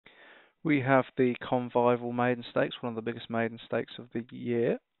We have the Convival Maiden Stakes, one of the biggest maiden stakes of the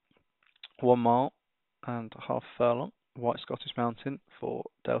year. 1 mile and half furlong. White Scottish Mountain for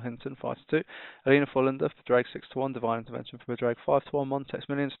Dale Hinton, 5-2. Alina Fullander for Drake, 6-1. Divine Intervention for Drake, 5-1. Montex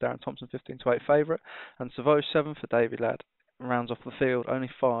Millions, Darren Thompson, 15-8 favourite. And Savoy, 7 for Davy Ladd. Rounds off the field. Only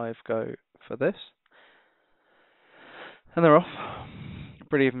 5 go for this. And they're off.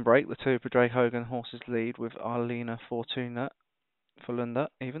 Pretty even break. The 2 for Drake Hogan horses lead with Alina Fortuna Fullander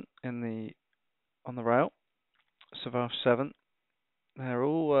even on the rail. Savoy, 7. They're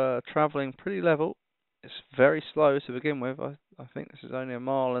all travelling pretty level. It's very slow to begin with. I think this is only 1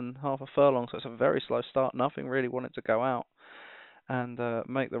 mile and half a furlong, so it's a very slow start. Nothing really wanted to go out and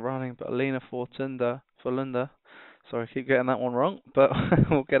make the running, but Alina Fullander, sorry, I keep getting that one wrong, but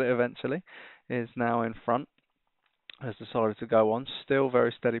we'll get it eventually, is now in front. Has decided to go on. Still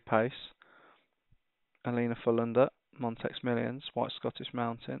very steady pace. Alina Fullander, Montex Millions, White Scottish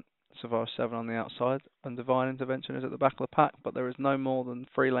Mountain, Survivor 7 on the outside, and Divine Intervention is at the back of the pack, but there is no more than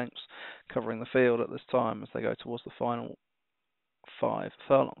 3 lengths covering the field at this time as they go towards the final 5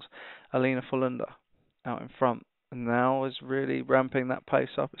 furlongs. Alina Fullander out in front, and now is really ramping that pace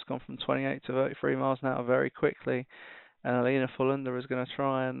up. It's gone from 28 to 33 miles an hour very quickly, and Alina Fullander is going to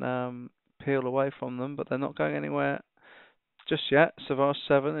try and peel away from them, but they're not going anywhere just yet. Savage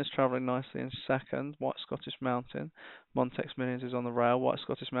 7 is travelling nicely in second. White Scottish Mountain. Montex Millions is on the rail. White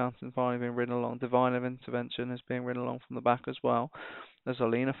Scottish Mountain finally being ridden along. Divine Intervention is being ridden along from the back as well. As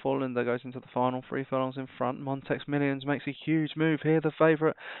Alina Fullander goes into the final 3 furlongs in front. Montex Millions makes a huge move here, the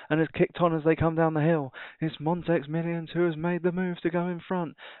favourite, and is kicked on as they come down the hill. It's Montex Millions who has made the move to go in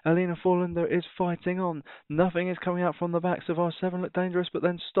front. Alina Fullander is fighting on. Nothing is coming out from the back. Savage 7 looked dangerous, but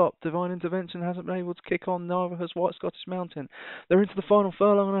then stopped. Divine Intervention hasn't been able to kick on, neither has White Scottish Mountain. They're into the final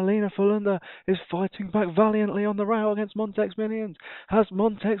furlong, and Alina Fullander is fighting back valiantly on the rail against Montex Millions. Has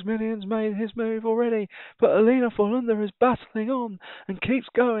Montex Millions made his move already? But Alina Fullander is battling on and keeps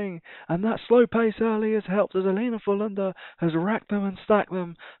going, and that slow pace early has helped as Alina Fullander has racked them and stacked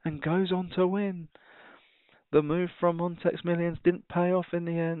them and goes on to win. The move from Montex Millions didn't pay off in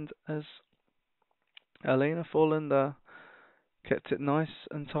the end as Alina Fullander kept it nice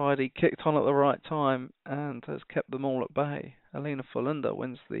and tidy, kicked on at the right time, and has kept them all at bay. Alina Fullander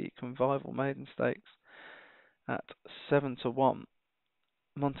wins the Convival Maiden Stakes at 7-1.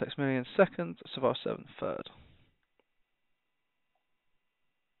 Montex Millions second, Savage 7 third.